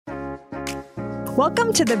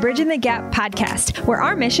Welcome to the Bridging the Gap podcast, where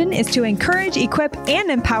our mission is to encourage, equip,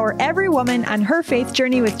 and empower every woman on her faith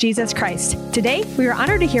journey with Jesus Christ. Today, we are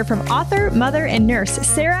honored to hear from author, mother, and nurse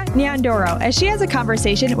Sarah Nyandoro as she has a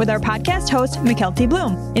conversation with our podcast host, Mykelti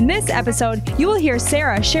Bloom. In this episode, you will hear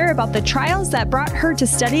Sarah share about the trials that brought her to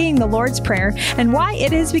studying the Lord's Prayer and why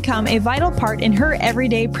it has become a vital part in her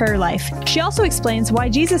everyday prayer life. She also explains why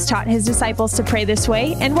Jesus taught his disciples to pray this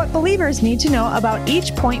way and what believers need to know about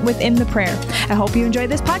each point within the prayer. I hope you enjoy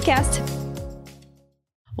this podcast.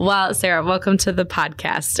 Well, Sarah, welcome to the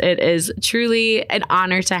podcast. It is truly an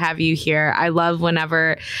honor to have you here. I love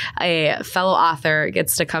whenever a fellow author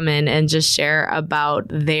gets to come in and just share about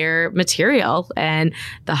their material and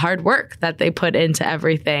the hard work that they put into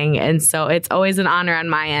everything. And so it's always an honor on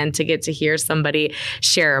my end to get to hear somebody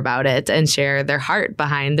share about it and share their heart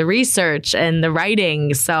behind the research and the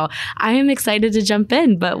writing. So I am excited to jump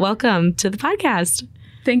in, but welcome to the podcast.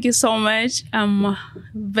 Thank you so much. I'm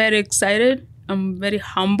very excited. I'm very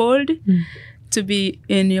humbled to be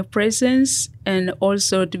in your presence and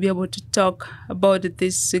also to be able to talk about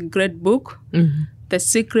this great book, The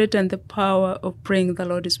Secret and the Power of Praying the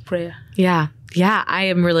Lord's Prayer. Yeah, I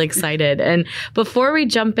am really excited. And before we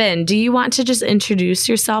jump in, do you want to just introduce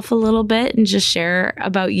yourself a little bit and just share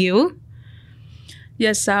about you?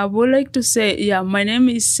 Yes, I would like to say, my name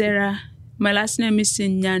is Sarah. My last name is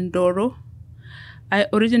Nyandoro. I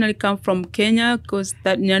originally come from Kenya because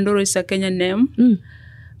that Nyandoro is a Kenyan name.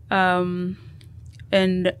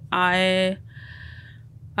 And I've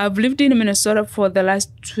lived in Minnesota for the last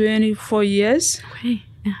 24 years. Okay.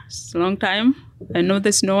 Yeah. It's a long time. I know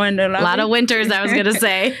the snow and a lot of winters, I was going to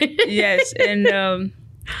say. Yes. And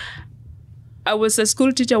I was a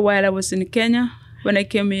school teacher while I was in Kenya. When I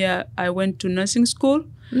came here, I went to nursing school.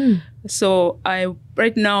 So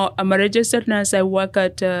right now, I'm a registered nurse. I work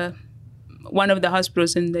at one of the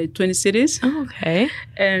hospitals in the Twin Cities. Oh, okay.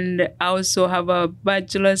 And I also have a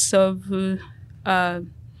bachelor's of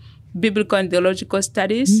biblical and theological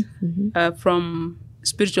studies from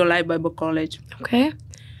Spiritual Life Bible College. Okay.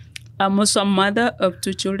 I'm also a mother of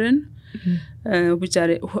 2 children,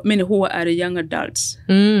 who are young adults.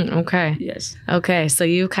 Okay. Yes. Okay. So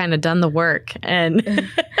you've kind of done the work, and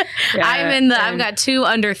I've got 2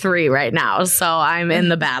 under 3 right now, so I'm in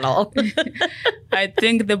the battle. I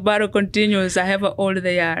think the battle continues. I have how old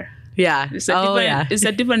they are. Yeah. It's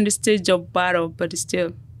a different stage of battle, but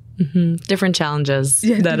still. Different challenges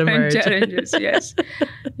that emerge. Challenges, yes.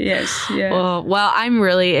 Yes, yeah. Well, I'm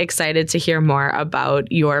really excited to hear more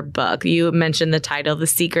about your book. You mentioned the title, The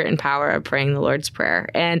Secret and Power of Praying the Lord's Prayer.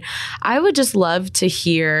 And I would just love to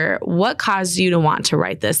hear what caused you to want to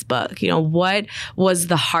write this book. What was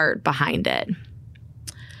the heart behind it?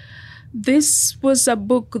 This was a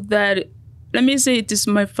book that, let me say, it is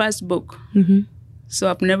my first book. So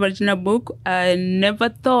I've never written a book. I never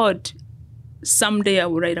thought someday I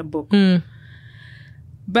would write a book.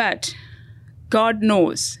 But God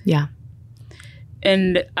knows. Yeah.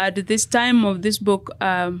 And at this time of this book,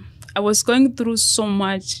 I was going through so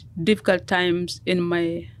much difficult times in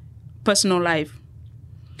my personal life.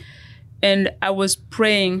 And I was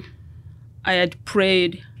praying. I had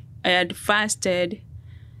prayed. I had fasted.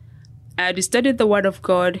 I had studied the Word of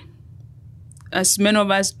God, as many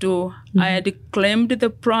of us do. I had claimed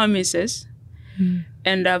the promises.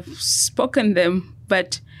 And I've spoken them,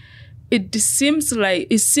 but it seemed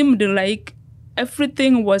like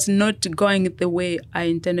everything was not going the way I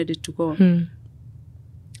intended it to go.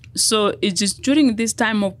 So it's just during this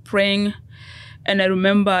time of praying, and I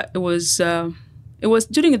remember it was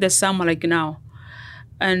during the summer like now,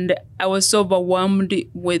 and I was so overwhelmed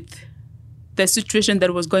with the situation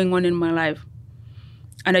that was going on in my life,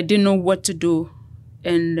 and I didn't know what to do.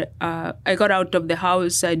 And I got out of the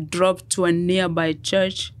house. I drove to a nearby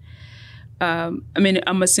church. I'm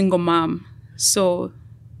a single mom, so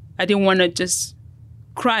I didn't want to just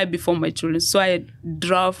cry before my children. So I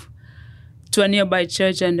drove to a nearby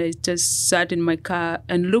church, and I just sat in my car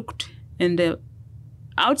and looked. And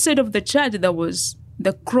outside of the church, there was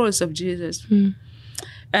the cross of Jesus.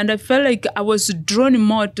 And I felt like I was drawn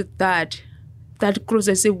more to that cross.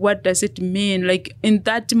 I said, what does it mean? Like in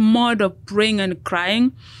that mode of praying and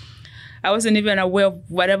crying, I wasn't even aware of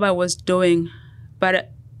whatever I was doing.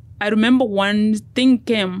 But I remember one thing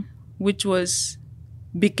came, which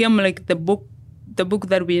became like the book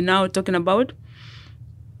that we're now talking about.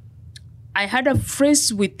 I had a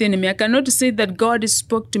phrase within me. I cannot say that God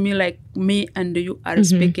spoke to me like me and you are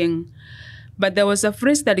speaking. But there was a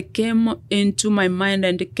phrase that came into my mind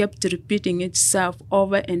and it kept repeating itself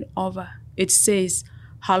over and over. It says,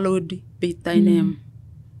 hallowed be thy name.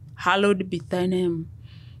 Hallowed be thy name.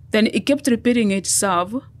 Then it kept repeating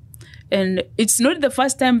itself. And it's not the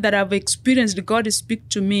first time that I've experienced God speak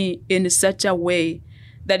to me in such a way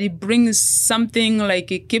that He brings something like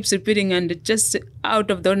He keeps repeating and just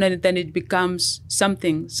out of the ordinary, then it becomes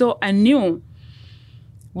something. So I knew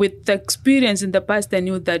with the experience in the past, I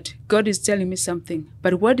knew that God is telling me something.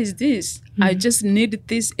 But what is this? Mm-hmm. I just need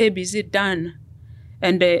this ABC done.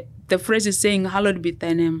 And the phrase is saying, hallowed be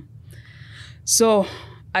thy name. So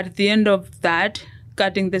at the end of that,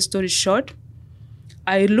 cutting the story short,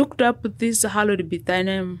 I looked up this hallowed be thy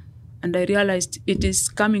name, and I realized it is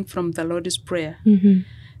coming from the Lord's Prayer. Mm-hmm.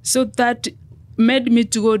 So that made me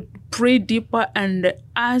to go pray deeper and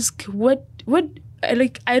ask, what,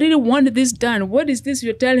 like, I really want this done. What is this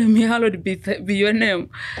you're telling me, hallowed be your name?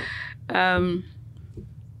 At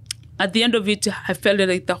the end of it, I felt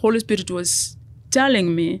like the Holy Spirit was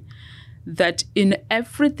telling me that in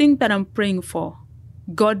everything that I'm praying for,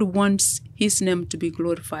 God wants His name to be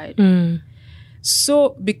glorified. Mm.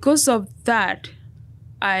 So because of that,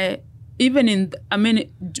 within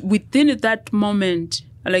that moment,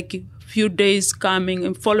 like a few days coming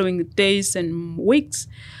and following days and weeks,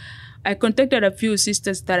 I contacted a few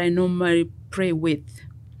sisters that I normally pray with.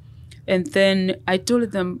 And then I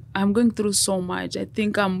told them, I'm going through so much. I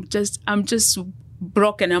think I'm just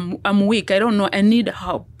broken. I'm weak. I don't know. I need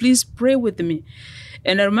help. Please pray with me.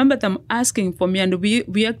 And I remember them asking for me, and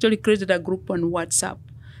we actually created a group on WhatsApp.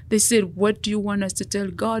 They said, what do you want us to tell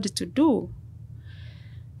God to do?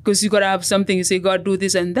 Because you got to have something. You say, God, do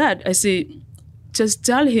this and that. I say, just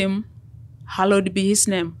tell Him, hallowed be His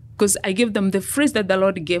name. Because I give them the phrase that the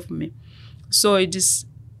Lord gave me. So it is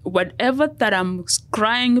whatever that I'm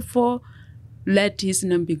crying for, let His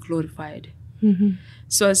name be glorified. Mm-hmm.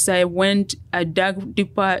 So as I dug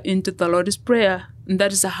deeper into the Lord's Prayer, and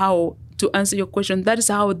that is how, to answer your question, that is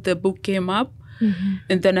how the book came up. Mm-hmm.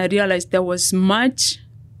 And then I realized there was much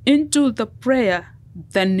into the prayer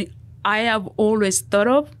than I have always thought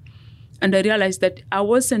of. And I realized that I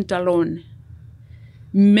wasn't alone.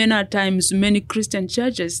 Many times, many Christian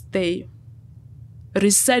churches, they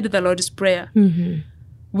recite the Lord's Prayer, mm-hmm.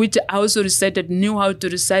 which I also knew how to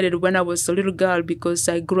recite it when I was a little girl because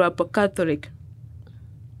I grew up a Catholic.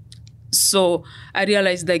 So I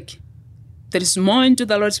realized like there is more into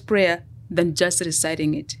the Lord's Prayer than just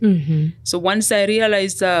reciting it. Mm-hmm. So once I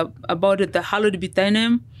realized about it, the hallowed be thy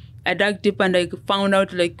name, I dug deep and I found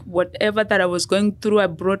out like whatever that I was going through, I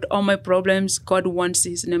brought all my problems. God wants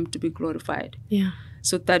His name to be glorified. Yeah.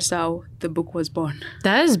 So that's how the book was born.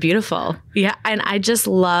 That is beautiful. Yeah. And I just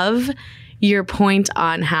love your point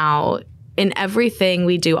on how in everything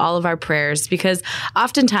we do, all of our prayers, because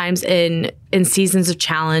oftentimes in seasons of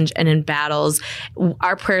challenge and in battles,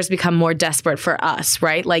 our prayers become more desperate for us,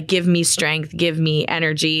 right? Like, give me strength, give me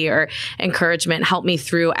energy or encouragement, help me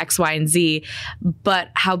through X, Y, and Z. But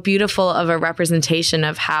how beautiful of a representation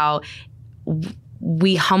of how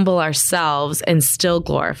we humble ourselves and still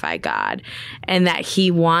glorify God, and that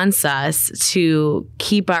He wants us to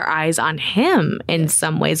keep our eyes on Him in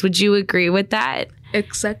some ways. Would you agree with that?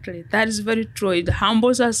 Exactly. That is very true. It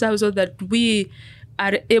humbles ourselves so that we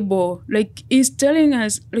are able, like He's telling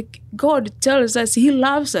us, like God tells us He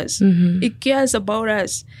loves us. Mm-hmm. He cares about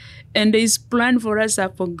us. And His plan for us are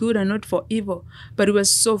for good and not for evil. But we're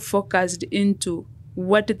so focused into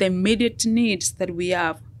what the immediate needs that we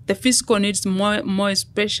have. The physical needs more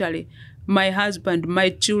especially. My husband, my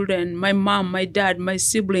children, my mom, my dad, my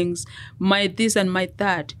siblings, my this and my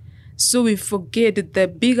that. So we forget the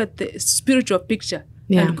bigger spiritual picture.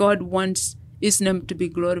 Yeah. And God wants His name to be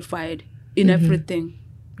glorified in mm-hmm. everything.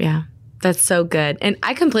 Yeah. That's so good. And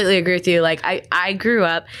I completely agree with you. Like, I grew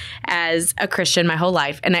up as a Christian my whole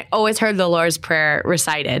life, and I always heard the Lord's Prayer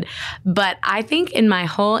recited. But I think in my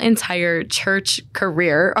whole entire church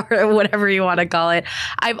career, or whatever you want to call it,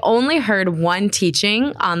 I've only heard one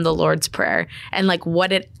teaching on the Lord's Prayer and like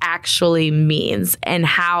what it actually means and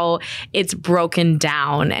how it's broken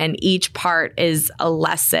down, and each part is a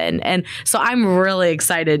lesson. And so I'm really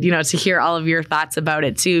excited, to hear all of your thoughts about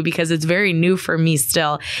it too, because it's very new for me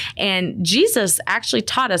still. And Jesus actually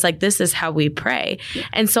taught us, like, this is how we pray.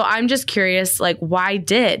 And so I'm just curious, like, why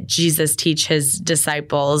did Jesus teach His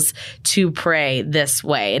disciples to pray this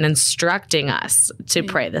way and instructing us to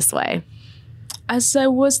pray this way? As I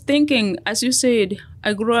was thinking, as you said,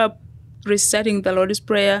 I grew up reciting the Lord's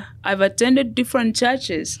Prayer. I've attended different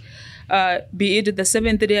churches, be it the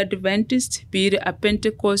Seventh-day Adventist, be it a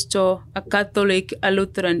Pentecostal, a Catholic, a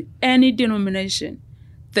Lutheran, any denomination.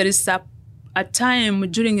 There is a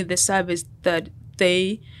time during the service that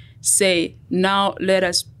they say, now let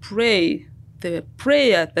us pray the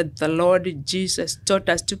prayer that the Lord Jesus taught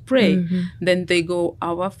us to pray. Mm-hmm. Then they go,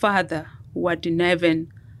 Our Father, who art in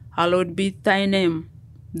heaven, hallowed be thy name.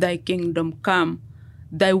 thy kingdom come,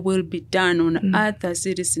 thy will be done on earth as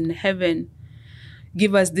it is in heaven.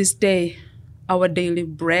 Give us this day our daily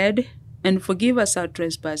bread, and forgive us our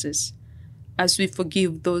trespasses, as we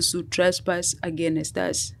forgive those who trespass against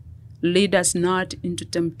us. Lead us not into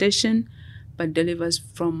temptation, but deliver us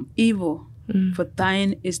from evil. For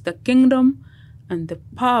thine is the kingdom, and the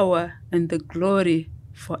power, and the glory,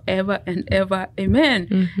 forever and ever.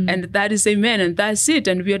 Amen. And that is amen, and that's it,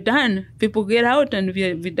 and we are done. People get out, and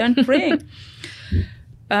we're done praying.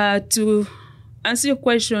 To answer your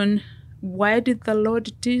question, why did the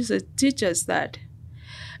Lord teach us that?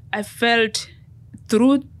 I felt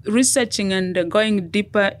through researching and going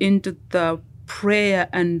deeper into the prayer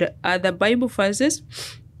and other Bible verses,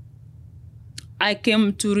 I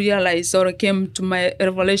came to realize, or came to my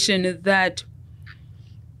revelation, that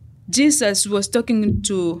Jesus was talking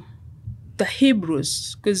to the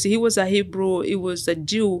Hebrews, because he was a Hebrew, he was a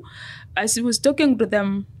Jew. As he was talking to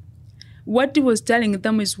them, what he was telling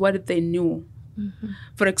them is what they knew.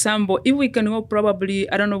 For example, if we can go probably,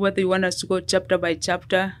 I don't know whether you want us to go chapter by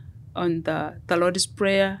chapter on the Lord's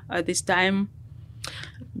Prayer at this time.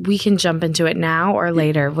 We can jump into it now or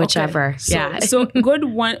later, whichever. Okay. So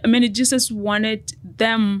Jesus wanted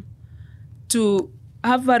them to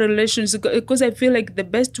have a relationship, because I feel like the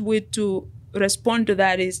best way to respond to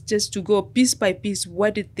that is just to go piece by piece.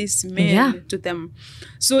 What did this mean to them?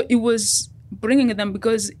 So it was bringing them,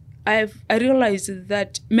 because I realized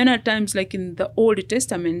that many times, like in the Old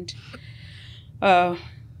Testament,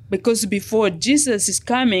 because before Jesus is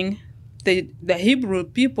coming, the Hebrew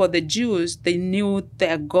people, the Jews, they knew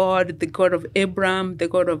their God, the God of Abraham, the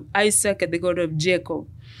God of Isaac, and the God of Jacob.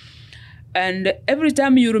 And every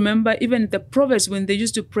time you remember, even the prophets, when they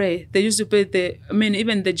used to pray,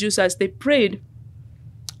 even the Jews, as they prayed,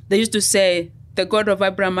 they used to say, the God of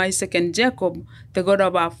Abraham, Isaac, and Jacob, the God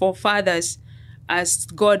of our forefathers, as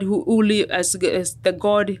God who live, as the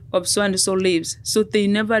God of so and so lives. So they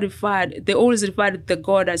always referred to the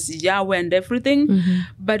God as Yahweh and everything.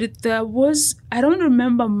 But I don't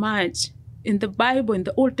remember much in the Bible, in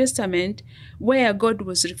the Old Testament, where God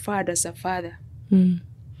was referred as a father.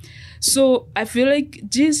 So I feel like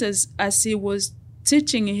Jesus, as he was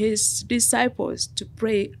teaching his disciples to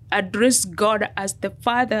pray, addressed God as the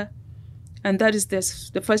Father. And that is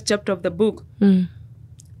the first chapter of the book.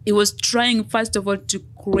 He was trying, first of all, to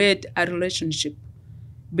create a relationship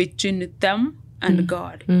between them and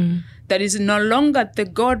God. That is no longer the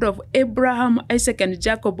God of Abraham, Isaac, and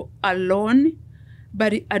Jacob alone,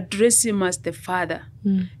 but he addressed him as the Father.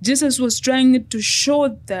 Jesus was trying to show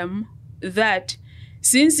them that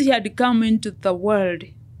since he had come into the world,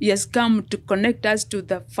 he has come to connect us to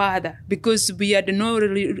the Father, because we had no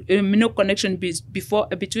connection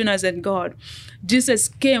between us and God. Jesus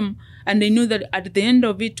came, and they knew that at the end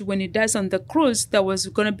of it, when he dies on the cross, there was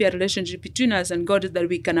going to be a relationship between us and God that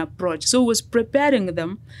we can approach. So he was preparing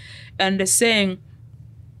them and saying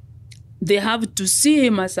they have to see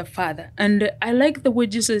him as a father. And I like the way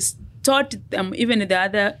Jesus taught them, even in the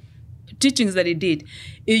other teachings that he did.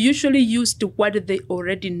 He usually used what they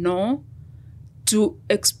already know to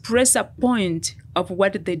express a point of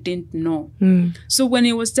what they didn't know. So when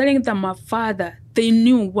he was telling them a father, they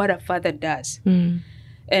knew what a father does.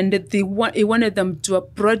 And he wanted them to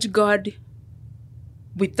approach God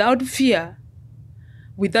without fear,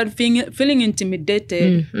 without feeling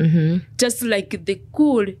intimidated, just like they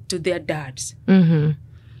could to their dads.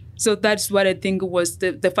 So that's what I think was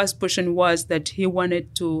the first portion, was that he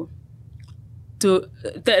wanted to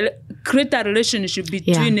create a relationship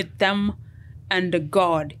between them and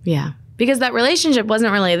God. Yeah. Because that relationship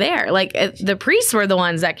wasn't really there. Like, the priests were the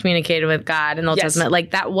ones that communicated with God in the Old Testament.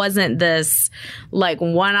 Like, that wasn't this, like,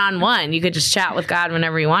 one-on-one. You could just chat with God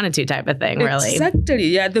whenever you wanted to type of thing, really. Exactly,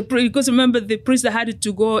 yeah. Because remember, the priests had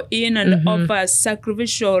to go in and offer a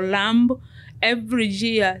sacrificial lamb every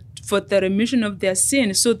year for the remission of their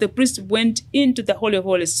sin. So the priest went into the Holy of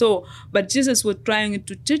Holies. But Jesus was trying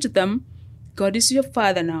to teach them, God is your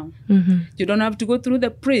father now. You don't have to go through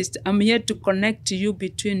the priest. I'm here to connect you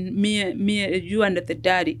between me, you and the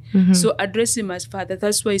daddy. So address him as father.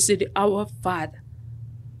 That's why he said, our Father,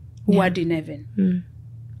 who art in heaven.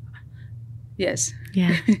 Yes.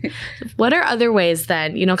 Yeah. What are other ways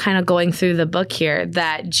then, kind of going through the book here,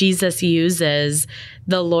 that Jesus uses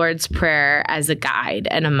the Lord's Prayer as a guide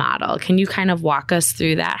and a model? Can you kind of walk us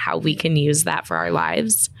through that, how we can use that for our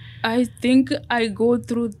lives? I think I go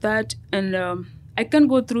through that, and I can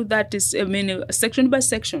go through that section by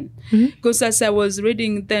section. Because as I was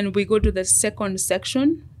reading, then we go to the second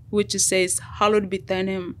section, which says, hallowed be thy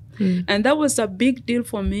name. And that was a big deal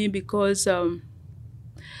for me, because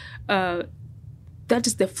that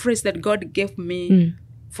is the phrase that God gave me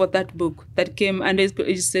for that book that came, and it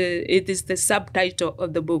is the subtitle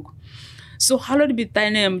of the book. So hallowed be thy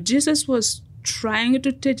name. Jesus was trying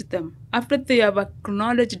to teach them, after they have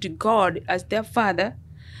acknowledged God as their Father,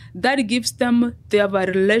 that gives them, they have a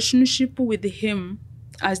relationship with Him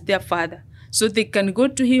as their Father. So they can go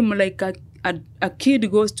to Him like a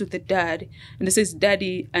kid goes to the dad and says,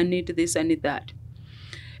 Daddy, I need this, I need that.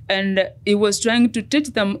 And He was trying to teach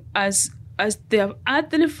them as their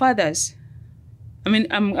earthly fathers. I mean,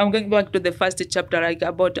 I'm going back to the first chapter, like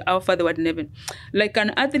about our Father who art in heaven. Like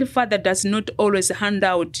an earthly father does not always hand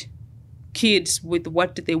out kids with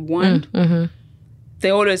what they want. Mm-hmm.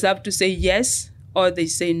 They always have to say yes, or they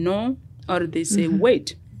say no, or they say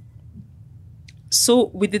wait.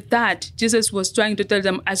 So with that, Jesus was trying to tell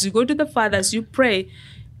them, as you go to the Father, as you pray,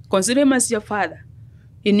 consider Him as your Father.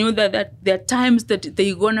 He knew that there are times that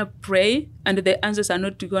they're going to pray and the answers are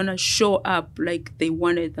not going to show up like they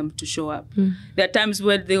wanted them to show up. There are times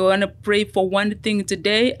where they're going to pray for one thing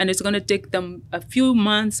today and it's going to take them a few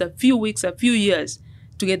months, a few weeks, a few years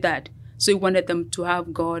to get that. So He wanted them to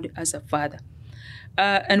have God as a Father.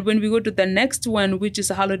 And when we go to the next one, which is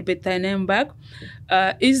hallowed be thy name back,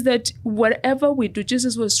 is that whatever we do,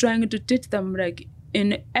 Jesus was trying to teach them, like,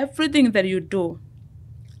 in everything that you do,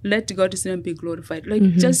 let God's name be glorified. Like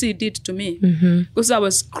just He did to me. Because I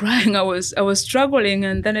was crying, I was struggling,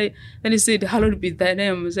 and then He said, hallowed be thy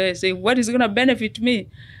name. So I say, what is going to benefit me?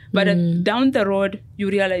 But down the road, you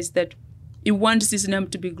realize that He wants His name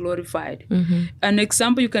to be glorified. An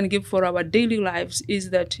example you can give for our daily lives is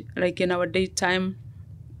that, like in our daytime,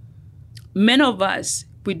 many of us,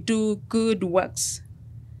 we do good works.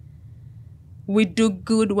 We do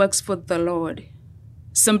good works for the Lord.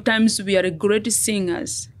 Sometimes we are great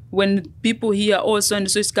singers. When people hear, oh,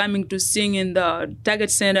 so-and-so is coming to sing in the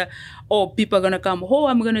Target Center, oh, people are going to come, oh,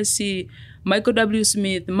 I'm going to see Michael W.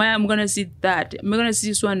 Smith, I'm going to see that, I'm going to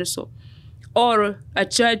see so-and-so. Or a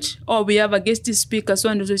church, or we have a guest speaker,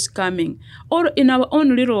 so-and-so is coming. Or in our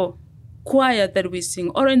own little choir that we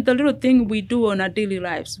sing, or in the little thing we do on our daily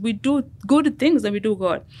lives. We do good things and we do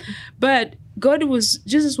God. But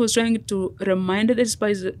Jesus was trying to remind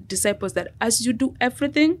the disciples that as you do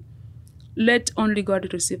everything, let only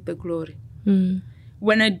God receive the glory.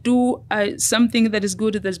 When I do something that is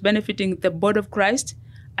good, that's benefiting the body of Christ,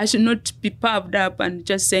 I should not be puffed up and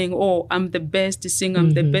just saying, oh, I'm the best singer,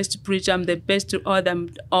 I'm the best preacher, I'm the best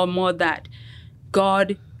or more that.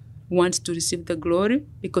 God wants to receive the glory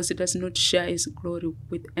because He does not share His glory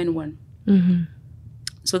with anyone.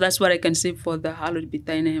 So that's what I can say for the hallowed be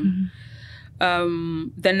thy name.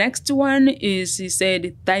 The next one is, He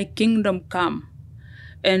said, thy kingdom come.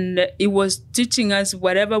 And He was teaching us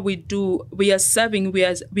whatever we do, we are serving, we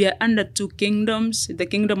are under two kingdoms, the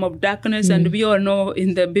kingdom of darkness, and we all know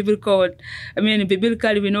in the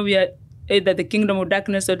biblically we know we are either the kingdom of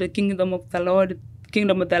darkness or the kingdom of the Lord,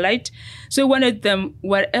 kingdom of the light. So He wanted them,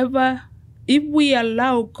 whatever, if we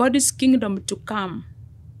allow God's kingdom to come,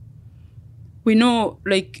 we know,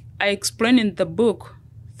 like I explained in the book,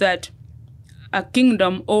 that a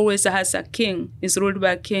kingdom always has a king, is ruled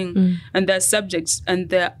by a king, and there are subjects, and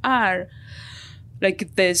there are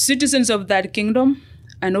like the citizens of that kingdom,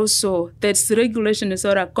 and also there's regulations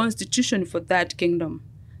or a constitution for that kingdom.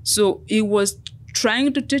 So He was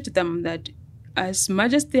trying to teach them that as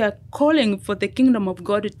much as they are calling for the kingdom of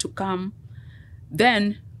God to come,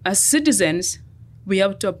 then as citizens, we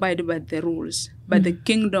have to abide by the rules, by the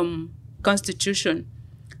kingdom constitution.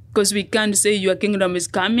 Because we can't say your kingdom is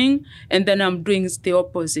coming and then I'm doing the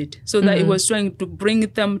opposite. So that He was trying to bring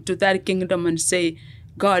them to that kingdom and say,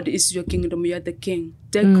 God is your kingdom, you are the king.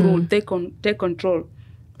 Take rule, take control.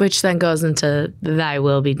 Which then goes into thy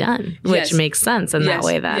will be done, which makes sense in that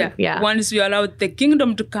way then. Yeah. Once we allow the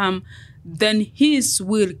kingdom to come, then His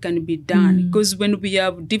will can be done. Because when we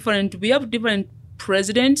have different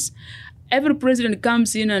presidents, every president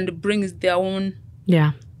comes in and brings their own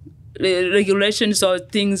regulations or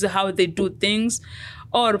things, how they do things.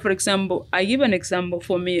 Or, for example, I give an example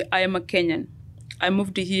for me. I am a Kenyan. I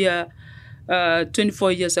moved here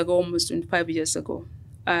 24 years ago, almost 25 years ago.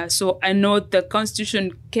 So I know the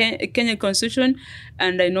Constitution, Kenyan Constitution,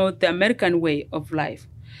 and I know the American way of life.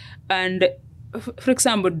 And, for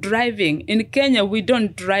example, driving. In Kenya, we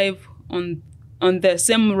don't drive on the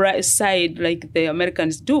same right side like the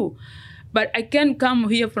Americans do. But I can come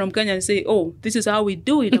here from Kenya and say, oh, this is how we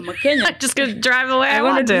do it. I'm a Kenyan. I'm just going to drive away. I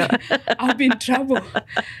want to. I'll be in trouble.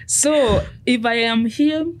 So if I am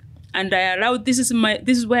here and I allow, this is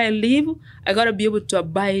where I live, I got to be able to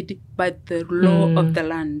abide by the law of the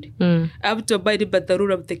land. I have to abide by the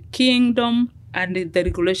rule of the kingdom and the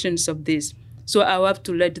regulations of this. So I have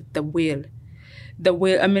to let the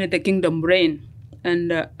kingdom reign.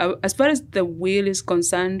 And as far as the will is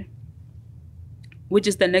concerned, which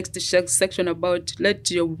is the next section about let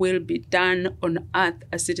your will be done on earth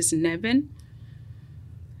as it is in heaven,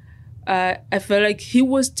 I felt like he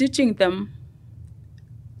was teaching them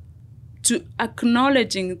to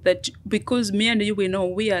acknowledging that because me and you, we know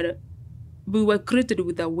we were created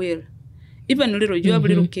with a will. Even little, you have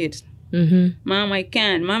little kids. Mom, I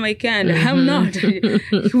can't. Mom, I can't. I'm not.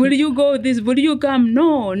 Will you go this? Will you come?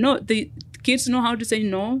 No. The kids know how to say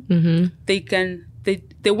no. They can.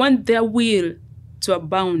 They want their will to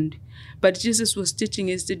abound. But Jesus was teaching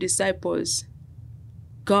his disciples,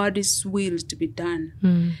 God's will to be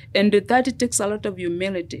done. And that it takes a lot of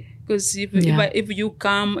humility. Because if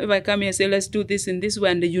I come here and say, let's do this in this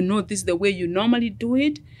way, and you know this is the way you normally do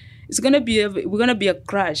it, we're gonna be a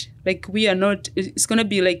crash. Like we are not. It's gonna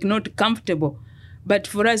be like not comfortable. But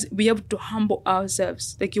for us, we have to humble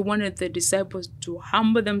ourselves. Like he wanted the disciples to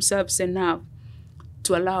humble themselves enough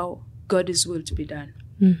to allow God's will to be done.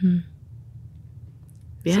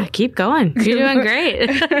 Yeah, keep going. You're doing great.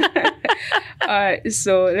 All right,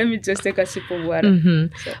 so let me just take a sip of water.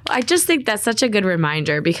 So. I just think that's such a good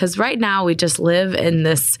reminder because right now we just live in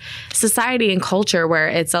this society and culture where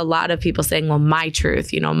it's a lot of people saying, well, my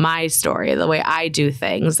truth, my story, the way I do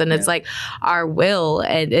things. And it's like our will,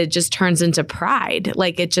 and it just turns into pride.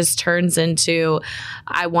 Like it just turns into,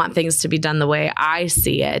 I want things to be done the way I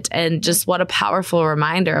see it. And just what a powerful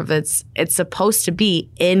reminder of it's supposed to be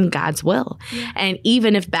in God's will. And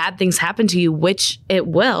even if bad things happen to you, which it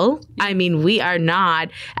will, I mean, we are not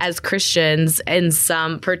as Christians in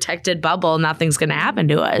some protected bubble. Nothing's going to happen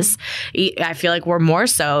to us. I feel like we're more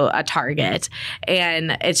so a target.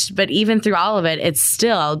 But even through all of it, it's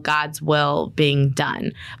still God's will being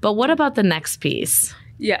done. But what about the next piece?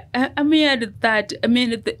 Yeah, without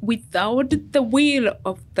the will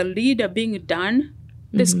of the leader being done,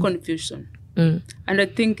 there's confusion. And I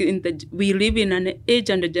think we live in an age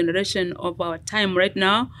and a generation of our time right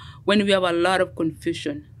now when we have a lot of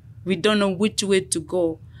confusion. We don't know which way to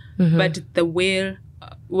go. But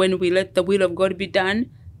when we let the will of God be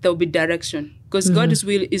done, there will be direction. Because God's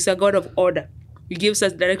will is a God of order. He gives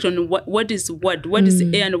us direction. What is what? What is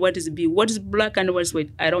A and what is B? What is black and what is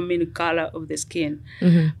white? I don't mean the color of the skin.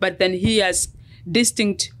 But then he has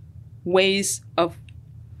distinct ways of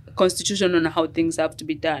constitution on how things have to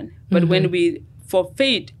be done. But when we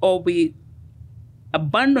forfeit or we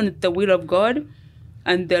abandon the will of God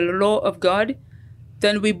and the law of God,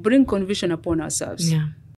 then we bring confusion upon ourselves. Yeah.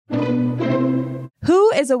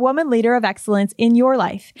 Who is a woman leader of excellence in your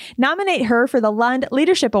life? Nominate her for the Lund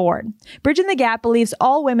Leadership Award. Bridging the Gap believes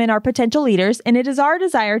all women are potential leaders, and it is our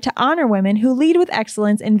desire to honor women who lead with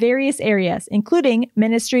excellence in various areas, including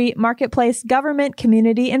ministry, marketplace, government,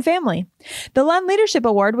 community, and family. The Lund Leadership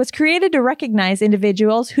Award was created to recognize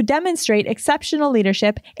individuals who demonstrate exceptional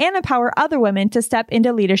leadership and empower other women to step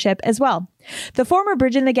into leadership as well. The former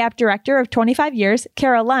Bridging the Gap director of 25 years,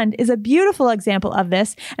 Kara Lund, is a beautiful example of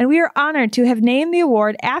this, and we are honored to have named the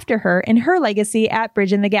award after her and her legacy at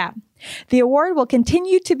Bridging the Gap. The award will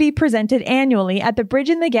continue to be presented annually at the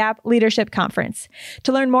Bridging the Gap Leadership Conference.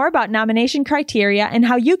 To learn more about nomination criteria and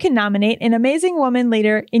how you can nominate an amazing woman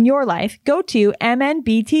leader in your life, go to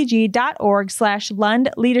mnbtg.org/Lund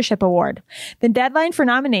Leadership Award. The deadline for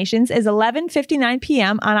nominations is 11:59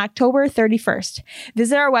 p.m. on October 31st.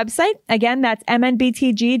 Visit our website. Again, that's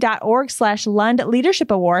mnbtg.org/Lund Leadership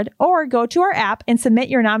Award, or go to our app and submit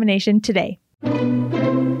your nomination today.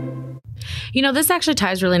 This actually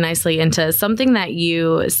ties really nicely into something that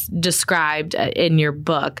you described in your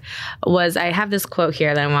book. I have this quote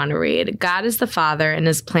here that I want to read. God is the Father, and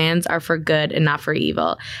his plans are for good and not for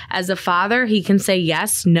evil. As a father, he can say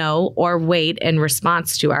yes, no, or wait in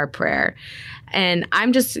response to our prayer. And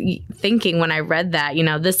I'm just thinking when I read that,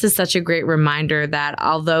 this is such a great reminder that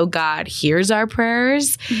although God hears our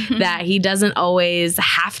prayers, that he doesn't always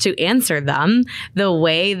have to answer them the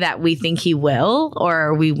way that we think he will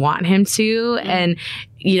or we want him to. And,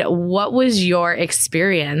 what was your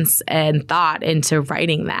experience and thought into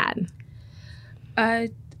writing that?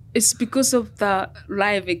 It's because of the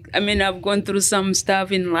life. I've gone through some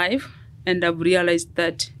stuff in life, and I've realized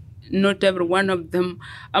that not every one of them,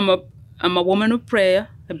 I'm a woman of prayer.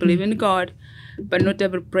 I believe in God, but not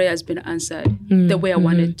every prayer has been answered the way I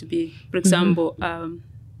want it to be. For example,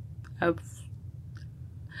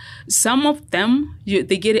 some of them,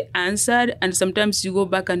 they get answered, and sometimes you go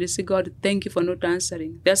back and you say, God, thank you for not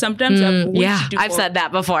answering. There's sometimes I've said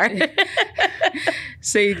that before.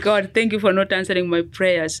 Say, God, thank you for not answering my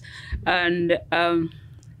prayers. And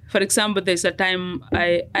for example, there's a time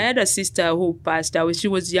I had a sister who passed away. She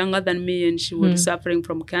was younger than me, and she was suffering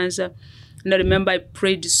from cancer. And I remember I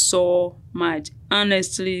prayed so much,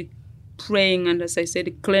 honestly praying, and as I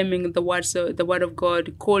said, claiming the word of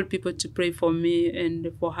God, called people to pray for me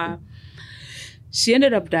and for her. She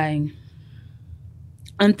ended up dying.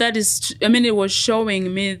 And that is, it was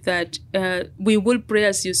showing me that we will pray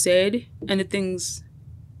as you said, and things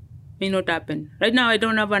may not happen. Right now, I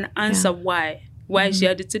don't have an answer why she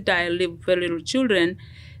had to die, leave very little children,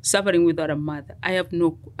 suffering without a mother. I have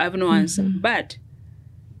no answer. But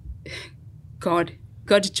God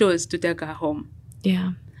chose to take her home.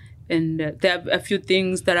 Yeah. And there are a few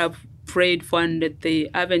things that I've prayed for and that they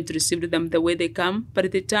haven't received them the way they come,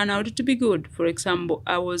 but they turn out to be good. For example,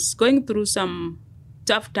 I was going through some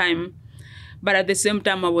tough time, but at the same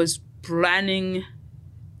time, I was planning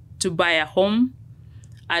to buy a home.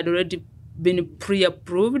 I'd already been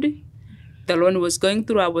pre-approved. The loan was going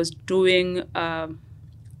through. I was doing an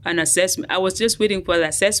assessment. I was just waiting for the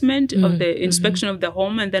assessment of the inspection of the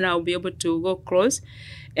home, and then I'll be able to go close.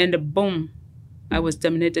 And boom, I was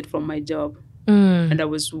terminated from my job. And I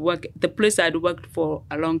was the place I'd worked for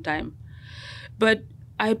a long time. But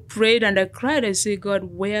I prayed and I cried. I said, God,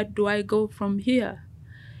 where do I go from here?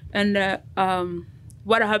 And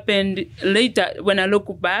what happened later, when I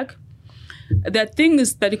look back, there are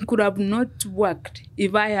things that could have not worked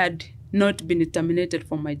if I had not been terminated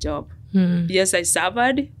from my job. Yes, I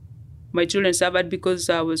suffered. My children suffered because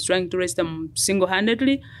I was trying to raise them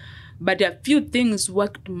single-handedly. But a few things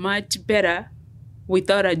worked much better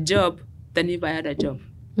without a job than if I had a job.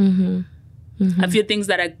 A few things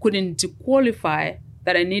that I couldn't qualify,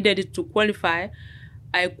 that I needed to qualify,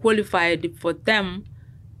 I qualified for them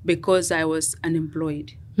because I was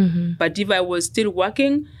unemployed. But if I was still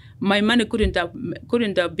working, my money couldn't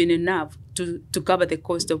have been enough to cover the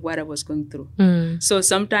cost of what I was going through. So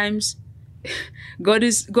sometimes God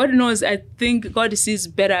knows. I think God sees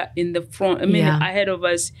better in the front. Ahead of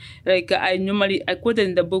us. Like I quoted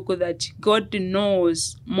in the book that God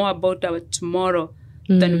knows more about our tomorrow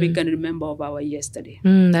than we can remember of our yesterday.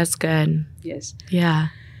 That's good. Yes. Yeah.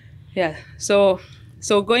 Yeah. So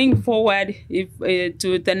going forward, if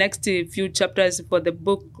to the next few chapters for the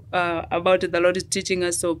book about the Lord is teaching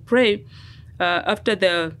us to pray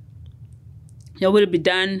after your will be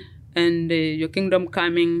done and your kingdom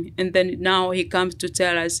coming, and then now he comes to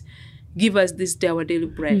tell us, give us this day our daily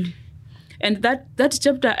bread. And that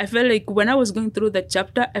chapter, I felt like when I was going through that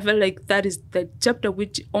chapter, I felt like that is the chapter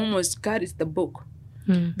which almost carries the book.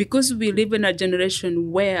 Because we live in a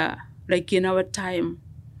generation where, like in our time,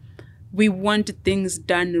 we want things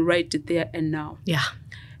done right there and now. Yeah.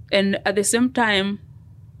 And at the same time,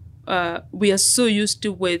 we are so used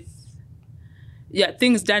to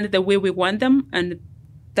things done the way we want them, and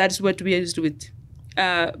that's what we are used with.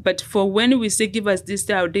 But for when we say, give us this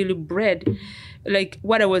our daily bread, like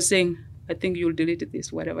what I was saying, I think you'll delete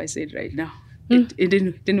this, whatever I said right now. It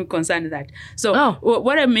didn't concern that. So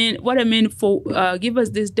what I mean for give us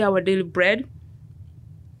this day our daily bread,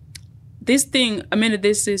 this thing,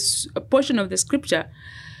 this is a portion of the scripture.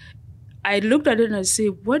 I looked at it and I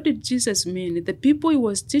said, what did Jesus mean? The people he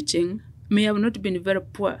was teaching may have not been very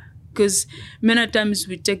poor. Because many times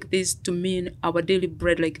we take this to mean our daily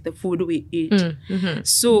bread, like the food we eat.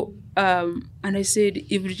 So, and I said,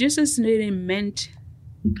 if Jesus really meant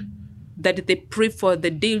that they pray for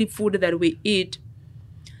the daily food that we eat,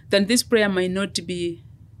 then this prayer might not be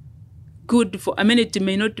good for, it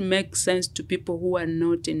may not make sense to people who are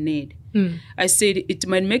not in need. I said it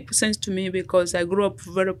might make sense to me because I grew up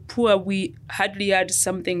very poor. We hardly had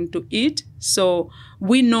something to eat. So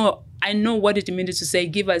I know what it means to say,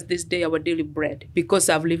 give us this day our daily bread, because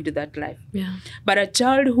I've lived that life. Yeah. But a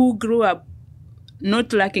child who grew up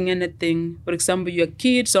not lacking anything, for example, your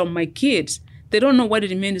kids or my kids, they don't know what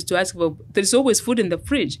it means to ask for. There's always food in the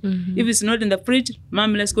fridge. If it's not in the fridge,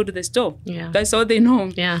 Mom, let's go to the store. Yeah. That's all they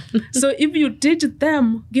know. Yeah. So if you teach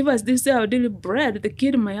them, give us this day our daily bread, the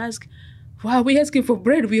kid might ask, wow, we're asking for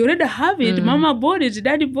bread. We already have it. Mama bought it.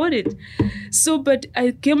 Daddy bought it. So, but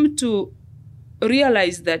I came to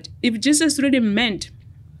realize that if Jesus really meant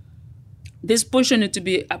this portion to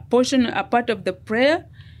be a part of the prayer,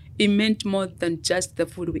 it meant more than just the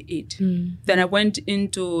food we eat. Then I went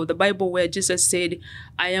into the Bible where Jesus said,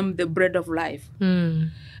 I am the bread of life.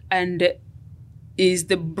 And is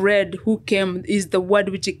the bread is the word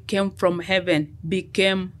which came from heaven,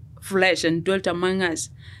 became flesh and dwelt among us.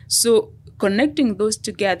 So connecting those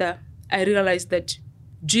together, I realized that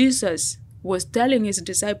Jesus was telling his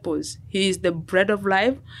disciples, he is the bread of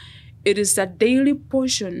life. It is a daily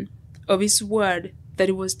portion of his word that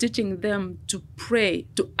he was teaching them to pray,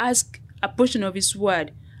 to ask a portion of his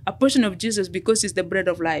word, a portion of Jesus, because he's the bread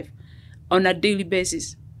of life, on a daily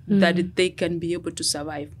basis, that they can be able to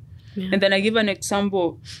survive. Yeah. And then I give an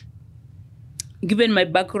example. Given my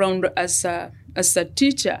background as a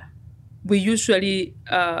teacher, we usually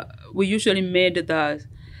made the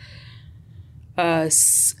a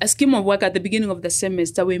scheme of work at the beginning of the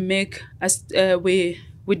semester. We make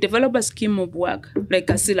we develop a scheme of work like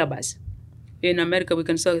a syllabus. In America, we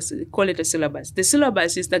can call it a syllabus. The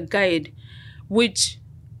syllabus is the guide which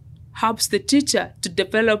helps the teacher to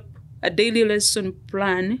develop a daily lesson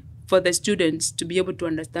plan for the students to be able to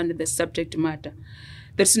understand the subject matter.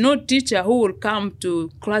 There's no teacher who will come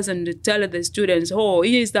to class and tell the students, oh,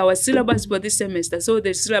 here is our syllabus for this semester. So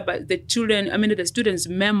the students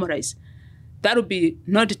memorize. That would be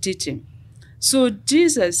not teaching. So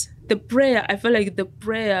Jesus, the prayer, I felt like the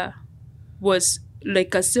prayer was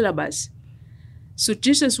like a syllabus. So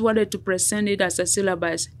Jesus wanted to present it as a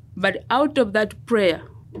syllabus. But out of that prayer,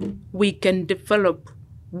 we can develop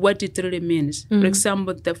what it really means. For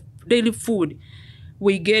example, the daily food.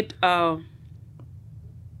 We get our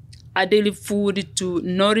daily food to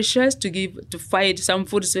nourish us, to fight. Some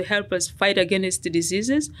foods to help us fight against the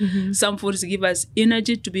diseases. Some foods give us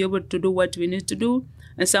energy to be able to do what we need to do.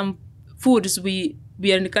 And some foods we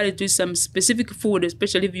are encouraged to eat some specific food,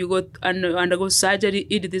 especially if you go undergo surgery,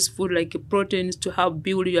 eat this food like proteins to help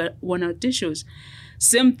build your worn-out tissues.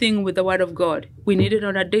 Same thing with the Word of God. We need it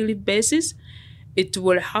on a daily basis. It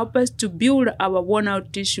will help us to build our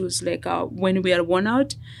worn-out tissues, like when we are worn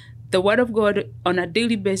out. The Word of God on a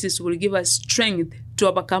daily basis will give us strength to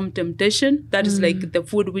overcome temptation. That is like the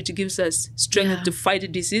food which gives us strength to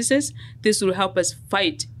fight diseases. This will help us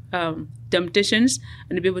fight temptations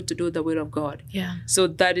and be able to do the will of God. Yeah. So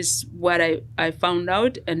that is what I found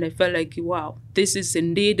out, and I felt like, wow, this is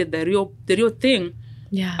indeed the real thing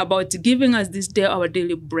about giving us this day our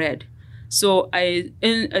daily bread. So I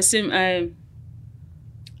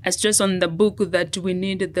stress on the book that we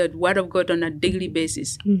need the Word of God on a daily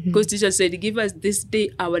basis. Because teacher said, give us this day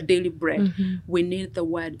our daily bread. We need the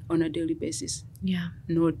Word on a daily basis. Yeah.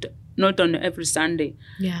 Not on every Sunday.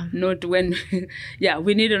 Yeah. Not when,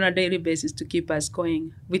 we need it on a daily basis to keep us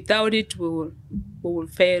going. Without it, we will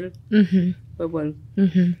fail. We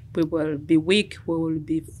will be weak. We will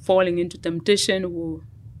be falling into temptation. We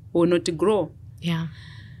will not grow. Yeah.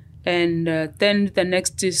 And then the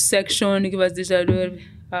next section, give us this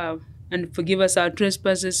and forgive us our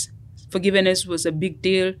trespasses. Forgiveness was a big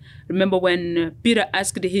deal. Remember when Peter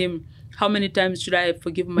asked him, how many times should I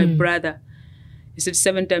forgive my brother? He said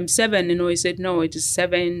 7 times 7. He said, no, it is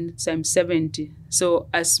 7 times 70. So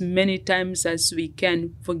as many times as we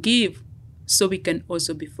can forgive, so we can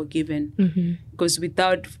also be forgiven. Because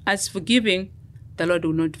without us forgiving, the Lord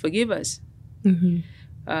will not forgive us.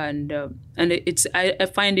 And I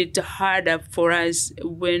find it harder for us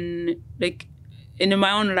when, like, in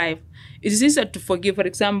my own life, it is easier to forgive. For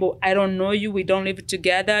example, I don't know you, we don't live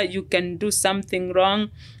together, you can do something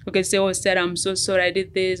wrong. You can say, oh, Sarah, I'm so sorry, I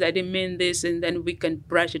did this, I didn't mean this, and then we can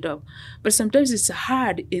brush it off. But sometimes it's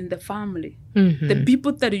hard in the family. The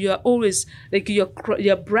people that you are always, like,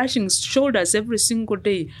 you're brushing shoulders every single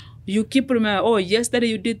day. You keep remembering, oh, yesterday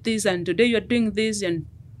you did this, and today you're doing this, and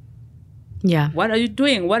what are you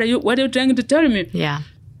doing? What are you trying to tell me? Yeah.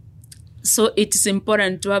 So it is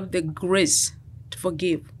important to have the grace to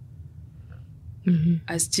forgive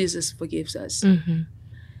as Jesus forgives us.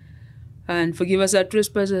 And forgive us our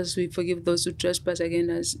trespasses, we forgive those who trespass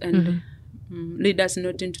against us. And lead us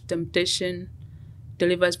not into temptation,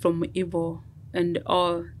 deliver us from evil. And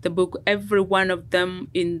all the book, every one of them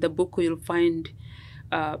in the book, you'll find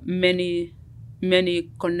many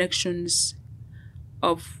connections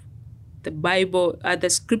of the Bible, the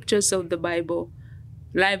scriptures of the Bible,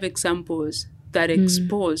 live examples that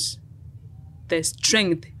expose the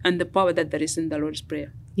strength and the power that there is in the Lord's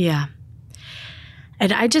Prayer. Yeah.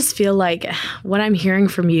 And I just feel like what I'm hearing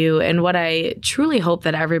from you and what I truly hope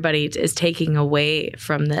that everybody is taking away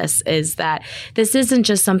from this is that this isn't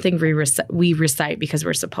just something we recite because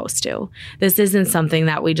we're supposed to. This isn't something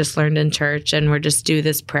that we just learned in church and we're just do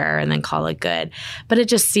this prayer and then call it good. But it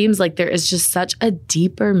just seems like there is just such a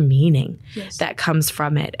deeper meaning that comes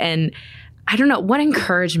from it. And I don't know, what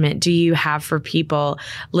encouragement do you have for people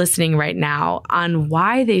listening right now on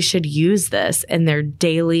why they should use this in their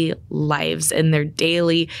daily lives, in their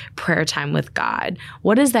daily prayer time with God?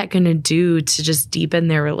 What is that going to do to just deepen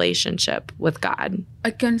their relationship with God? I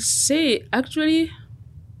can say, actually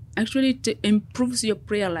it improves your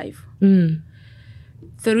prayer life. The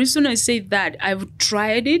reason I say that, I've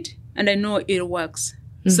tried it and I know it works.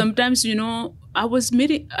 Sometimes, I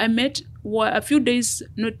met a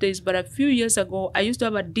few years ago, I used to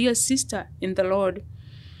have a dear sister in the Lord.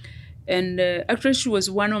 And actually, she was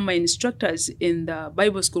one of my instructors in the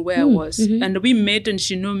Bible school where I was. And we met, and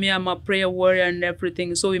she knew me. I'm a prayer warrior and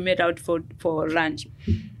everything. So we met out for lunch.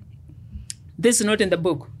 This is not in the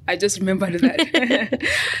book. I just remembered that.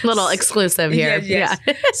 Little exclusive here. Yes.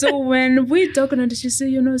 Yeah. So when we talked, and she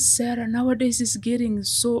said, Sarah, nowadays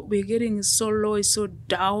we're getting so low, it's so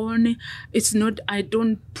down. It's not, I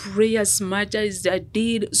don't pray as much as I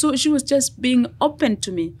did. So she was just being open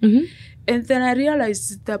to me. And then I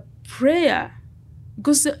realized that prayer,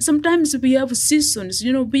 because sometimes we have seasons,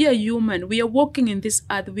 we are human, we are walking in this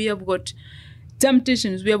earth, we have got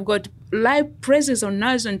temptations, we have got life presses on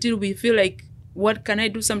us until we feel like, what can I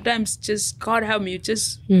do? Sometimes just, God help me,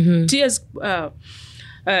 just tears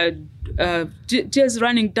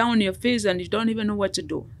running down your face and you don't even know what to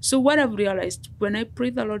do. So what I've realized, when I pray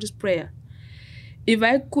the Lord's Prayer, if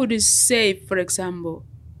I could say, for example,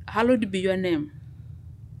 hallowed be your name,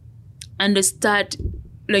 and start,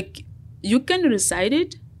 like, you can recite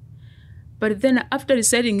it, but then after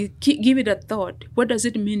reciting it, give it a thought. What does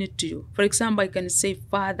it mean to you? For example, I can say,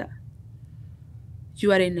 Father,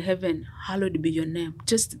 you are in heaven, hallowed be your name.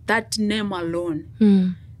 Just that name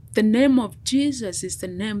alone. The name of Jesus is the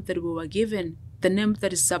name that we were given, the name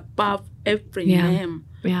that is above every name.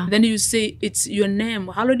 Then you say, it's your name,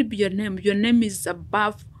 hallowed be your name. Your name is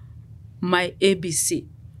above my ABC.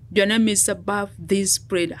 Your name is above this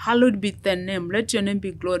bread. Hallowed be thy name. Let your name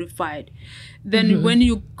be glorified. Then when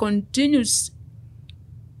you continue,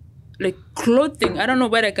 like clothing, I don't know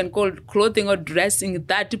what I can call it, clothing or dressing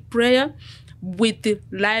that prayer with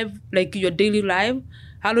life, like your daily life.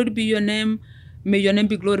 Hallowed be your name. May your name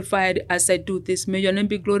be glorified as I do this. May your name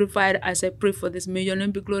be glorified as I pray for this. May your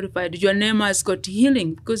name be glorified. Your name has got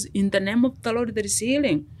healing, because in the name of the Lord there is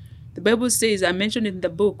healing. The Bible says, I mentioned in the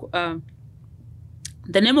book,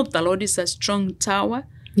 the name of the Lord is a strong tower.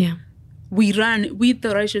 We run, with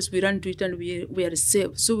the righteous, we run to it and we are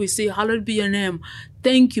saved. So we say, hallowed be your name.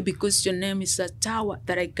 Thank you, because your name is a tower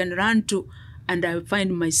that I can run to and I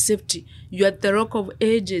find my safety. You are the rock of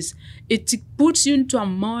ages. It puts you into a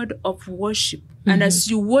mode of worship. And as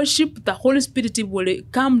you worship, the Holy Spirit will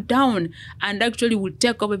come down and actually will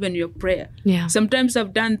take over even your prayer. Sometimes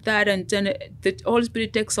I've done that, and then the Holy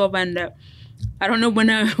Spirit takes over, and I don't know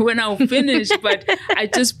when I'll finish, but I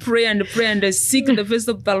just pray and I seek the face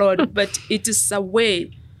of the Lord. But it is a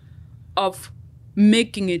way of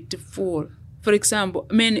making it full. For example,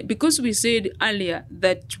 because we said earlier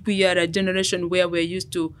that we are a generation where we're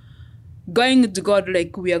used to going to God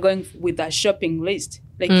like we are going with a shopping list.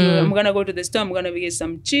 Like, I'm going to go to the store, I'm going to get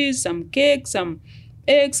some cheese, some cake, some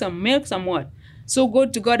eggs, some milk, some what. So go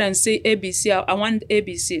to God and say ABC, I want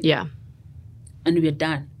ABC. And we're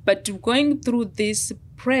done. But going through this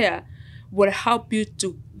prayer will help you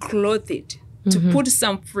to clothe it, to put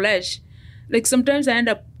some flesh. Like sometimes I end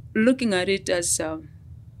up looking at it as a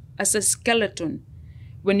skeleton.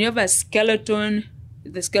 When you have a skeleton,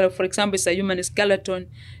 the skeleton, for example, is a human skeleton.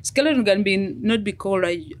 Skeleton can not be called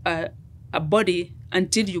a body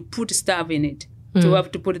until you put stuff in it. So you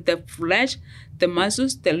have to put the flesh, the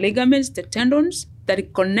muscles, the ligaments, the tendons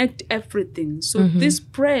that connect everything. So this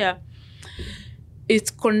prayer,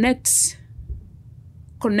 it connects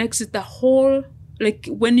the whole, like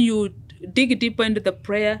when you dig deeper into the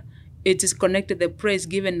prayer, it is connected. The prayer is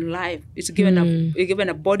given life. It's given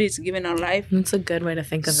a body. It's given a life. That's a good way to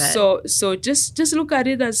think of it. So just look at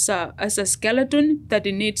it as a skeleton that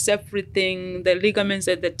it needs everything: the ligaments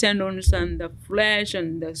and the tendons and the flesh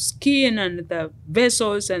and the skin and the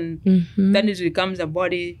vessels, and then it becomes a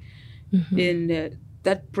body. In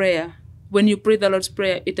that prayer, when you pray the Lord's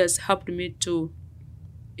Prayer, it has helped me to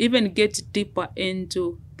even get deeper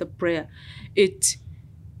into the prayer. It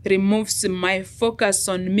removes my focus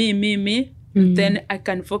on me, then I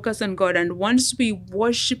can focus on God. And once we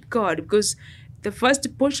worship God, because the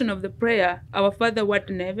first portion of the prayer, our Father who art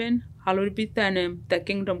in heaven, hallowed be thy name, thy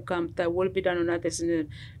kingdom come, thy will be done on earth as in heaven,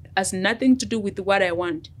 has nothing to do with what I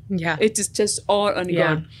want. It is just all on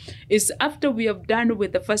God. It's after we have done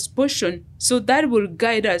with the first portion, so that will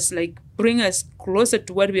guide us, like bring us closer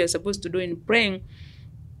to what we are supposed to do in praying.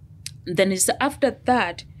 Then it's after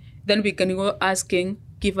that, then we can go asking,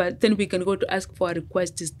 then we can go to ask for a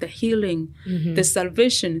request. Is the healing, the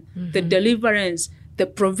salvation, the deliverance, the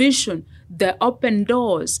provision, the open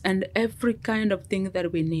doors, and every kind of thing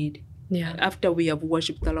that we need. After we have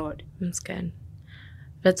worshipped the Lord. That's good.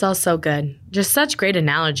 That's all so good. Just such great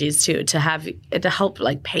analogies too, to help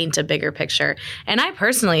like paint a bigger picture. And I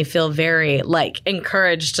personally feel very like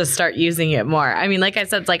encouraged to start using it more. I mean, like I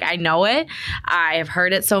said, it's like I know it. I have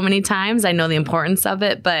heard it so many times. I know the importance of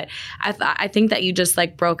it, but I think that you just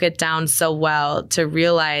like broke it down so well to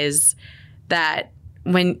realize that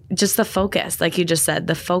when just the focus, like you just said,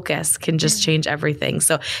 the focus can just change everything.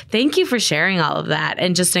 So thank you for sharing all of that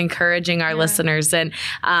and just encouraging our listeners. And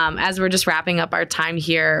as we're just wrapping up our time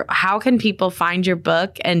here, how can people find your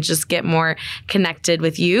book and just get more connected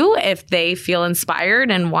with you if they feel inspired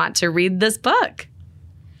and want to read this book?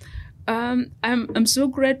 I'm so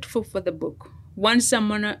grateful for the book. Once I'm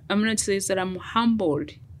gonna say that I'm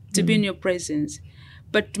humbled to be in your presence,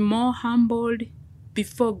 but more humbled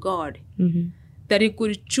before God. That He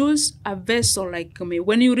could choose a vessel like me.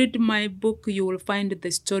 When you read my book, you will find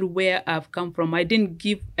the story where I've come from. I didn't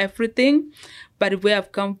give everything, but where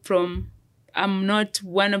I've come from, I'm not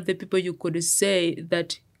one of the people you could say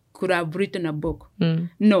that could have written a book.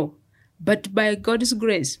 No. But by God's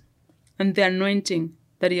grace and the anointing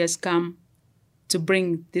that He has come to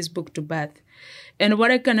bring this book to birth. And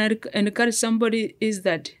what I can encourage somebody is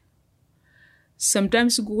that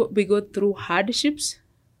sometimes we go through hardships,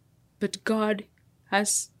 but God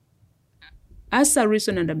has a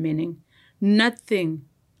reason and a meaning. Nothing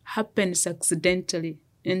happens accidentally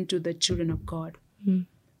into the children of God.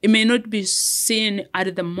 It may not be seen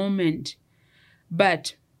at the moment,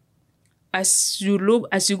 but as you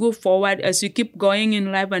go forward, as you keep going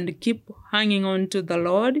in life and keep hanging on to the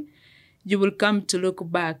Lord, you will come to look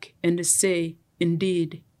back and say,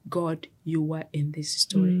 indeed, God, you were in this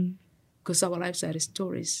story. Because our lives are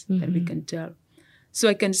stories that we can tell. So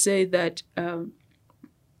I can say that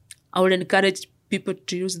I would encourage people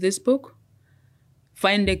to use this book,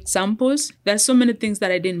 find examples. There are so many things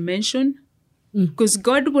that I didn't mention, because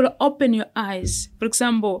God will open your eyes. For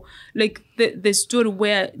example, like the story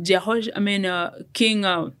where King,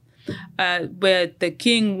 where the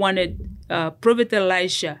king wanted Prophet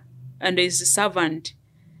Elisha and his servant.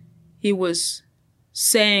 He was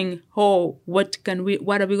saying, "Oh, what are we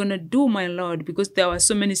going to do, my Lord?" Because there were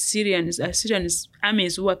so many Syrian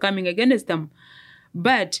armies who were coming against them.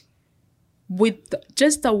 But with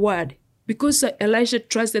just a word, because Elisha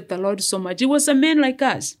trusted the Lord so much, he was a man like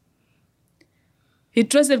us. He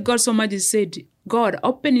trusted God so much, he said, "God,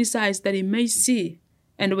 open his eyes that he may see."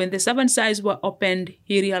 And when the servant's eyes were opened,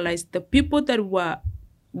 he realized the people that were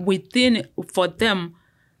within, for them,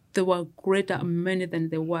 they were greater many than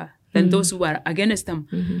they were, than those who were against them.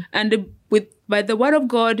 And by the word of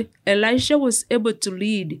God, Elisha was able to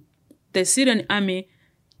lead the Syrian army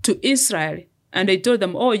to Israel. And they told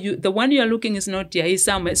them, "Oh, the one you are looking is not here, he's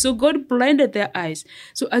somewhere." So God blinded their eyes.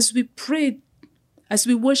 So as we pray, as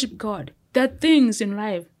we worship God, there are things in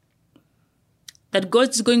life that God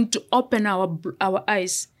is going to open our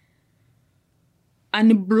eyes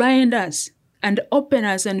and blind us and open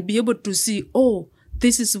us and be able to see, oh,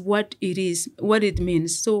 this is what it is, what it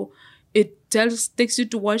means. So it takes you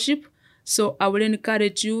to worship. So I would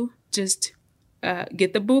encourage you, just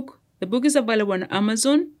get the book. The book is available on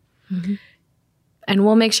Amazon. And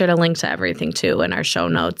we'll make sure to link to everything too in our show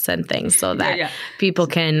notes and things so that people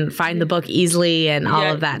can find the book easily and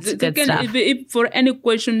all of that good stuff. If for any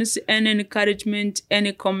questions, any encouragement,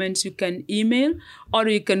 any comments, you can email or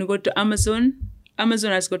you can go to Amazon.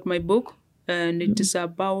 Amazon has got my book and it is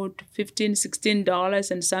about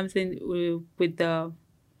 $16 and something with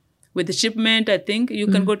the shipment, I think. You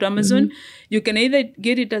can go to Amazon. You can either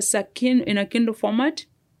get it as in a Kindle format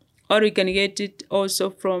or you can get it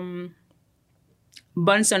also from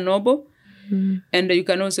Barnes & Noble, and you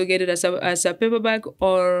can also get it as a paperback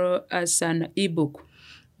or as an ebook,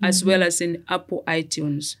 as well as in Apple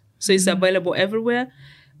iTunes. So it's available everywhere,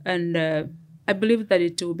 and I believe that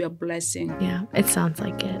it will be a blessing. Yeah, it sounds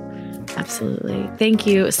like it. Absolutely. Thank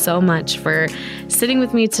you so much for sitting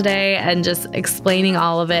with me today and just explaining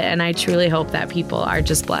all of it, and I truly hope that people are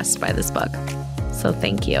just blessed by this book. So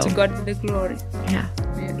thank you. To God be the glory. Yeah.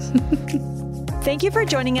 Yes. Thank you for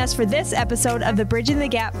joining us for this episode of the Bridging the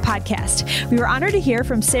Gap podcast. We were honored to hear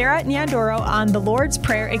from Sarah Nyandoro on the Lord's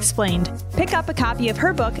Prayer Explained. Pick up a copy of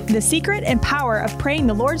her book, The Secret and Power of Praying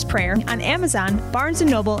the Lord's Prayer, on Amazon, Barnes &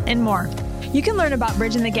 Noble, and more. You can learn about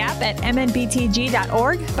Bridging the Gap at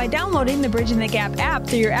mnbtg.org by downloading the Bridging the Gap app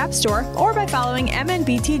through your app store or by following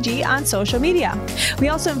MNBTG on social media. We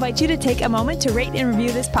also invite you to take a moment to rate and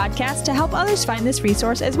review this podcast to help others find this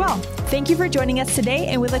resource as well. Thank you for joining us today,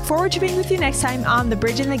 and we look forward to being with you next time on the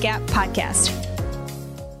Bridging the Gap podcast.